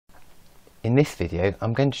In this video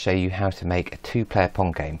I'm going to show you how to make a two-player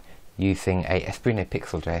Pong game using a Espruino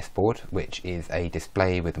Pixl.js board, which is a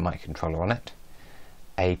display with a microcontroller on it,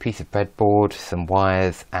 a piece of breadboard, some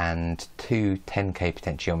wires and two 10k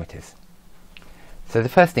potentiometers. So the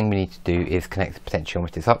first thing we need to do is connect the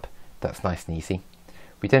potentiometers up. That's nice and easy.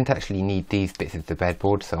 We don't actually need these bits of the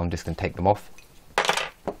breadboard, so I'm just going to take them off.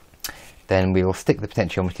 Then we'll stick the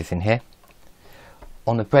potentiometers in here.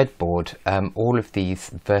 On the breadboard, all of these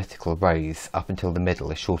vertical rows up until the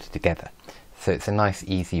middle are shorted together, so it's a nice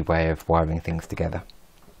easy way of wiring things together.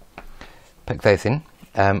 Put those in.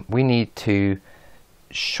 We need to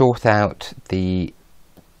short out the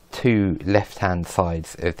two left-hand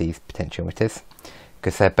sides of these potentiometers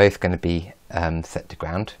because they're both going to be set to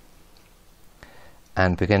ground,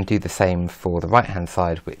 and we're going to do the same for the right-hand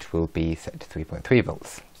side, which will be set to 3.3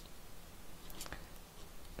 volts.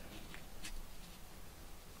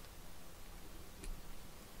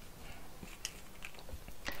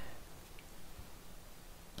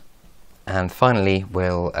 And finally,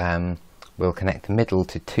 we'll connect the middle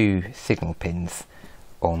to two signal pins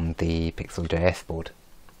on the Pixl.js board.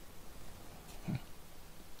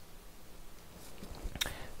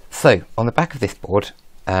 So, on the back of this board,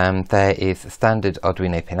 there is a standard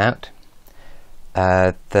Arduino pinout.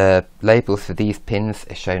 The labels for these pins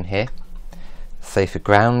are shown here. So for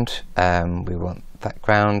ground, we want that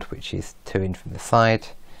ground, which is 2 in from the side.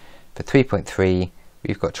 For 3.3,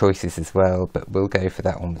 we've got choices as well, but we'll go for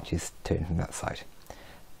that one, which is 2 in from that side.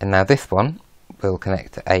 And now this one will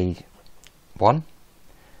connect to A1, and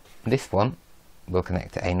this one will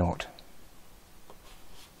connect to A0.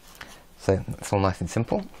 So that's all nice and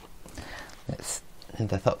simple. Let's move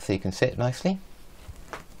that up so you can see it nicely.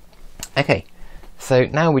 Okay, so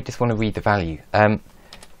now we just want to read the value.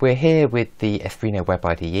 We're here with the Espruino Web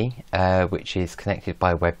IDE, which is connected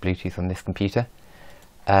by web Bluetooth on this computer.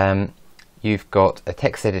 You've got a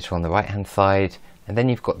text editor on the right hand side, and then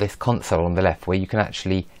you've got this console on the left where you can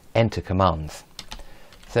actually enter commands.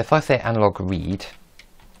 So if I say analog read,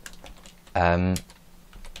 and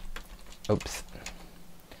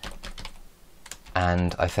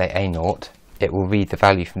I say A0, it will read the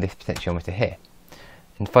value from this potentiometer here.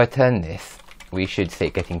 And if I turn this, we should see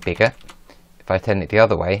it getting bigger. If I turn it the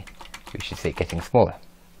other way, we should see it getting smaller.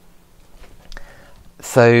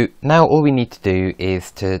 So now all we need to do is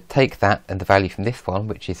to take that and the value from this one,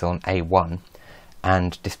 which is on A1,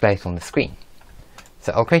 and display it on the screen.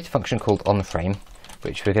 So I'll create a function called onFrame,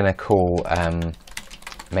 which we're going to call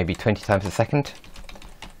maybe 20 times a second.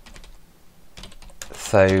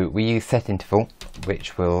 So we use setInterval,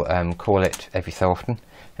 which will call it every so often,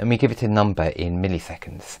 and we give it a number in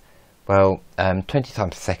milliseconds. Well, 20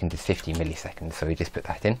 times a second is 50 milliseconds, so we just put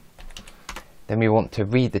that in. Then we want to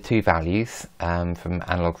read the two values from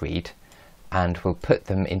analog read, and we'll put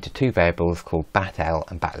them into two variables called bat_l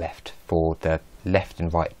and bat_left for the left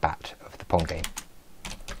and right bat of the Pong game.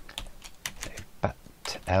 So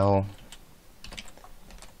bat_l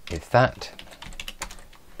is that,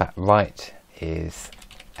 bat_right is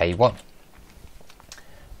A1.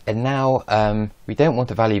 And now we don't want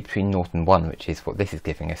a value between 0 and 1, which is what this is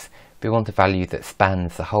giving us. We want a value that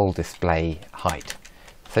spans the whole display height.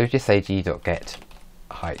 So we just say g.get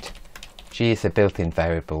height. G is a built-in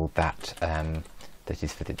variable that that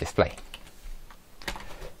is for the display.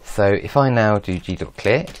 So if I now do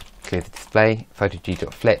g.clear, clear the display. If I do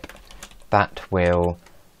g.flip, that will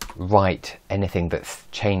write anything that's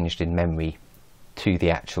changed in memory to the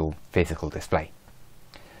actual physical display.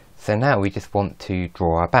 So now we just want to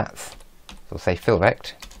draw our bats. So we'll say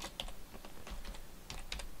fillRect,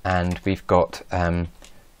 and we've got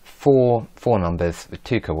four numbers with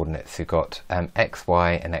two coordinates. We've got x,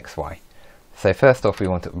 y and xy. So first off, we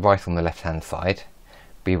want it right on the left hand side.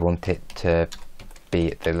 We want it to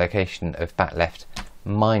be at the location of bat_left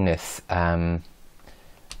minus a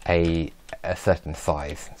certain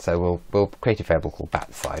size. So we'll create a variable called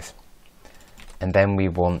bat size, and then we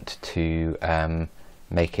want to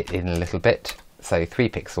make it in a little bit, so 3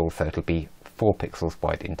 pixels, so it'll be 4 pixels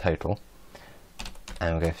wide in total,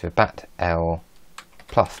 and we'll go for bat_l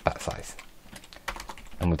plus bat size,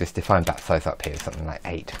 and we'll just define bat size up here, something like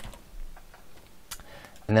 8.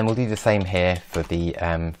 And then we'll do the same here for the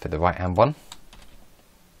right hand one,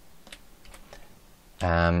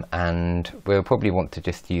 and we'll probably want to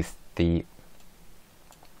just use the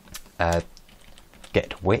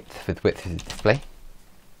get width for the width of the display.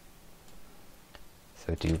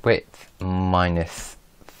 So do width minus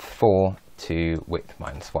 4 to width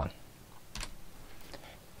minus 1.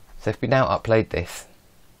 So if we now upload this,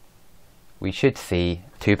 we should see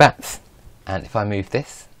two bats, and if I move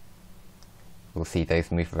this, we'll see those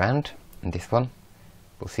move around, and this one,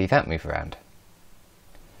 we'll see that move around.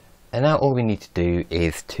 And now all we need to do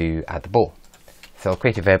is to add the ball. So I'll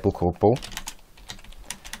create a variable called ball,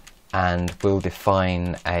 and we'll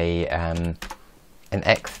define an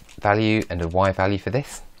x value and a y value for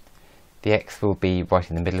this. The x will be right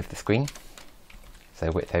in the middle of the screen,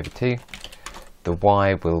 so width over 2. The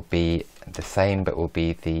y will be the same, but will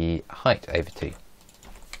be the height over 2.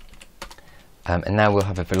 And now we'll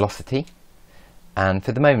have a velocity, and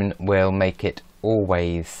for the moment we'll make it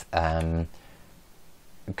always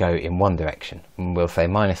go in one direction. And we'll say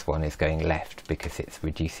 -1 is going left because it's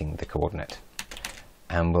reducing the coordinate,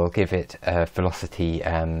 and we'll give it a velocity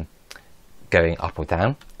going up or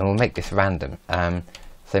down, and we'll make this random.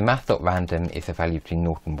 So math.random is a value between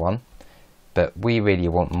 0 and 1, but we really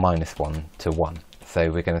want -1 to 1, so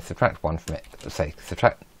we're going to subtract 1 from it, say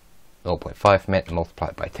subtract 0.5 from it and multiply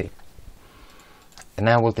it by 2. And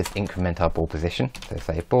now we'll just increment our ball position, so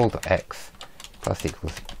say ball.x plus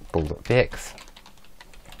equals ball.vx,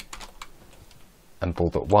 and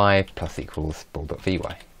ball.y plus equals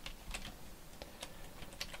ball.vy.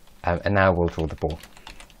 And now we'll draw the ball.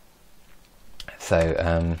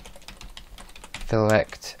 So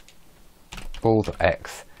select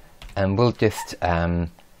ball.x, and we'll just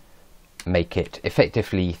make it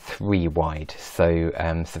effectively 3 wide. So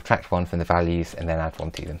subtract 1 from the values and then add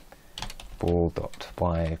 1 to them.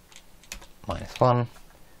 Ball.y -1,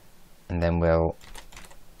 and then we'll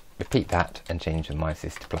repeat that and change the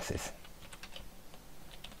minuses to pluses.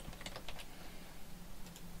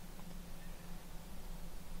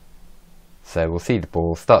 So we'll see the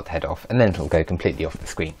ball start to head off, and then it'll go completely off the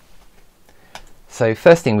screen. So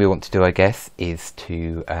first thing we want to do, I guess, is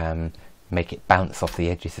to make it bounce off the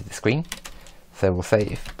edges of the screen. So we'll say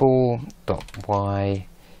if ball.y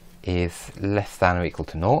is less than or equal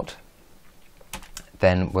to 0,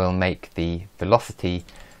 then we'll make the velocity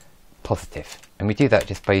positive. And we do that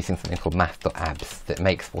just by using something called math.abs that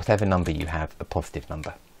makes whatever number you have a positive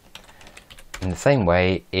number. In the same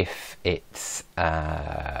way, if it's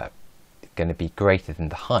going to be greater than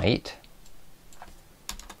the height,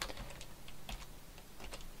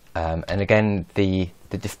 and again the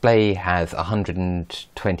display has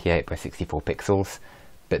 128 by 64 pixels,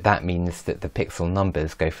 but that means that the pixel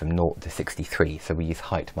numbers go from 0 to 63, so we use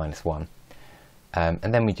height -1.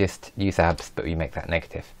 And then we just use abs, but we make that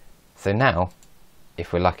negative. So now,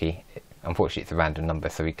 if we're lucky, unfortunately it's a random number,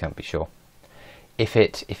 so we can't be sure. If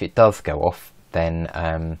it does go off, then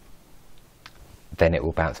it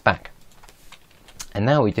will bounce back. And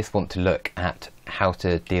now we just want to look at how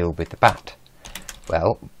to deal with the bat.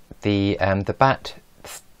 Well, the bat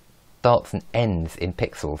starts and ends in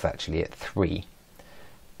pixels actually at 3,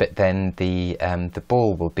 but then the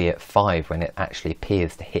ball will be at 5 when it actually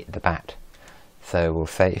appears to hit the bat. So we'll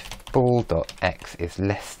say if ball.x is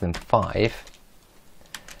less than 5,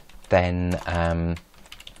 then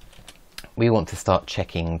we want to start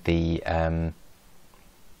checking the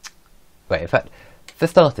in fact, for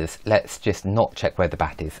starters, let's just not check where the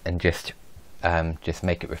bat is and just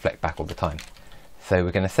make it reflect back all the time. So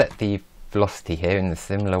we're going to set the velocity here in the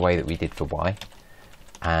similar way that we did for y,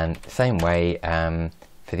 and the same way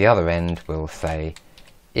for the other end we'll say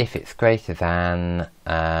if it's greater than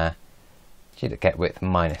should it get width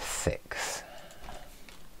 -6,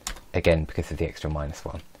 again because of the extra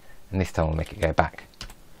 -1, and this time we'll make it go back.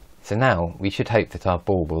 So now we should hope that our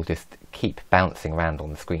ball will just keep bouncing around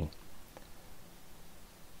on the screen.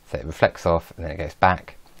 So it reflects off and then it goes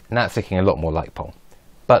back, and that's looking a lot more like Pong.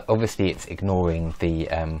 But obviously it's ignoring the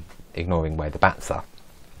ignoring where the bats are.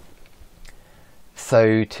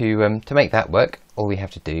 So to make that work, all we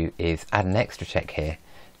have to do is add an extra check here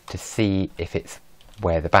to see if it's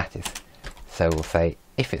where the bat is. So we'll say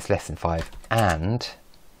if it's less than 5 and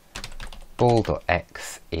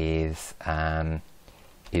ball.x is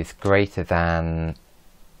greater than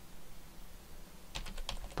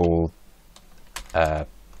ball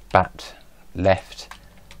bat left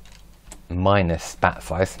minus bat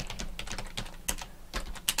size,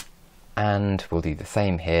 and we'll do the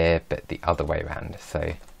same here but the other way around.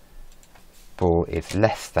 So ball is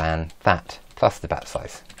less than that plus the bat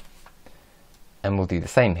size, and we'll do the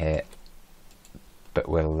same here, but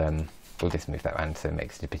we'll just move that around so it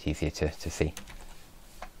makes it a bit easier to see.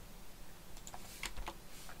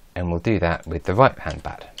 And we'll do that with the right hand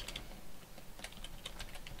bat.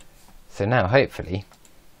 So now hopefully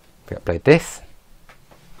if we upload this,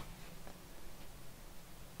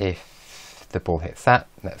 if the ball hits that,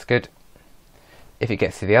 that's good. If it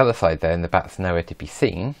gets to the other side though and the bat's nowhere to be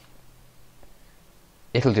seen,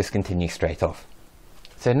 it'll just continue straight off.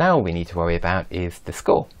 So now all we need to worry about is the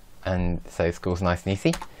score. And so score's nice and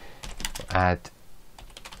easy. Add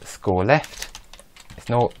score left is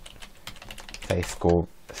 0. Say score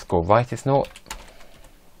right is 0.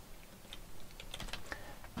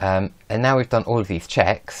 And now we've done all of these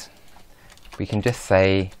checks, we can just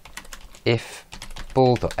say if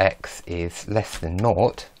ball.x is less than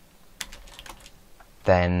 0,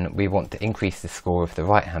 then we want to increase the score of the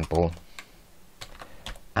right hand ball,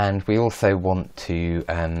 and we also want to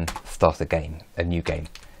start a new game.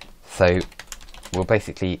 So we'll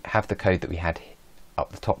basically have the code that we had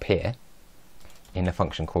up the top here in a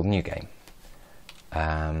function called new game.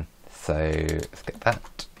 So let's get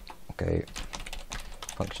that, go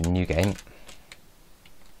function new game,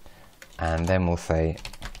 and then we'll say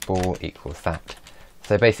ball equals that.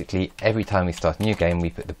 So basically every time we start a new game we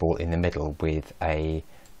put the ball in the middle with a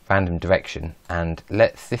random direction, and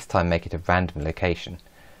let's this time make it a random location.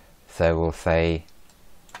 So we'll say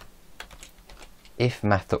if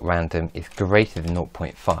math.random is greater than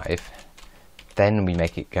 0.5, then we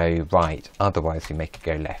make it go right, otherwise we make it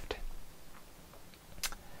go left.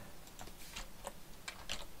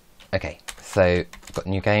 Okay, so we've got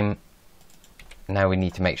new game. Now we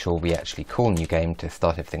need to make sure we actually call new game to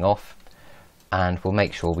start everything off, and we'll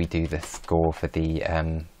make sure we do the score for the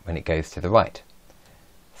when it goes to the right.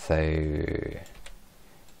 So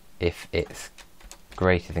if it's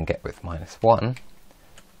greater than get width -1,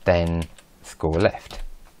 then score left,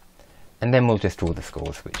 and then we'll just draw the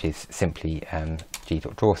scores, which is simply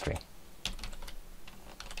g.drawString.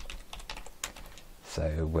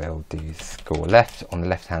 So we'll do score left on the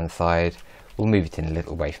left hand side, we'll move it in a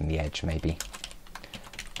little way from the edge maybe,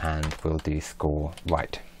 and we'll do score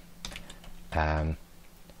right.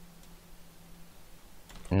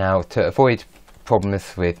 Now to avoid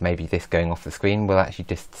problems with maybe this going off the screen, we'll actually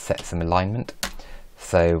just set some alignment.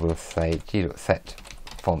 So we'll say g.set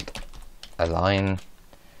font align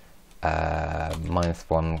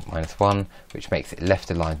 -1 -1, which makes it left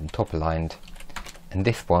aligned and top aligned, and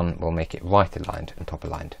this one will make it right aligned and top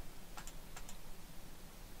aligned.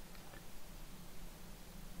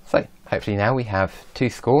 So hopefully now we have two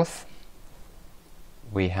scores.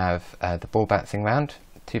 We have the ball bouncing round,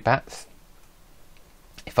 2 bats.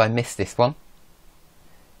 If I miss this one,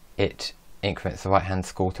 it increments the right hand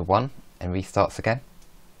score to 1 and restarts again.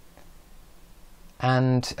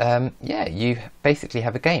 And yeah, you basically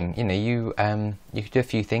have a game. You know, you could do a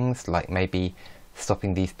few things, like maybe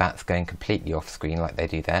stopping these bats going completely off screen like they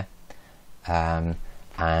do there,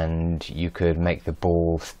 and you could make the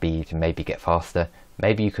ball speed maybe get faster.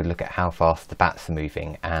 Maybe you could look at how fast the bats are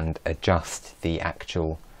moving and adjust the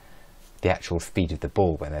actual speed of the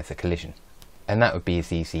ball when there's a collision, and that would be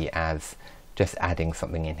as easy as just adding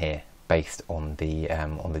something in here based on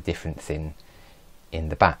the difference in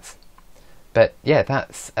the bats. But yeah,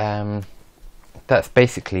 that's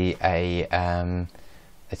basically a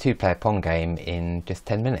 2-player Pong game in just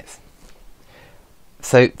 10 minutes.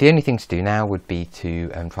 So the only thing to do now would be to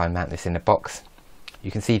try and mount this in a box.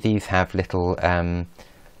 You can see these have little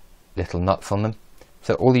nuts on them.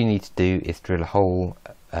 So all you need to do is drill a hole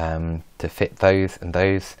to fit those and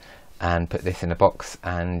those, and put this in a box,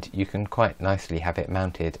 and you can quite nicely have it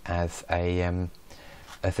mounted as a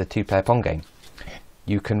 2-player Pong game.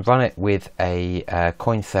 You can run it with a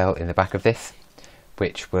coin cell in the back of this,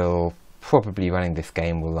 which will probably, running this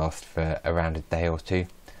game will last for around a day or two,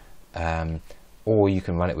 or you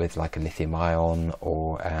can run it with like a lithium ion,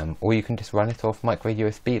 or you can just run it off micro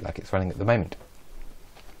USB like it's running at the moment.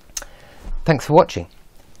 Thanks for watching.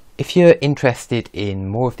 If you're interested in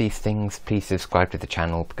more of these things, please subscribe to the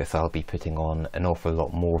channel, because I'll be putting on an awful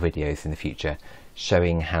lot more videos in the future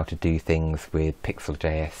showing how to do things with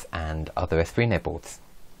Pixl.js and other Espruino boards.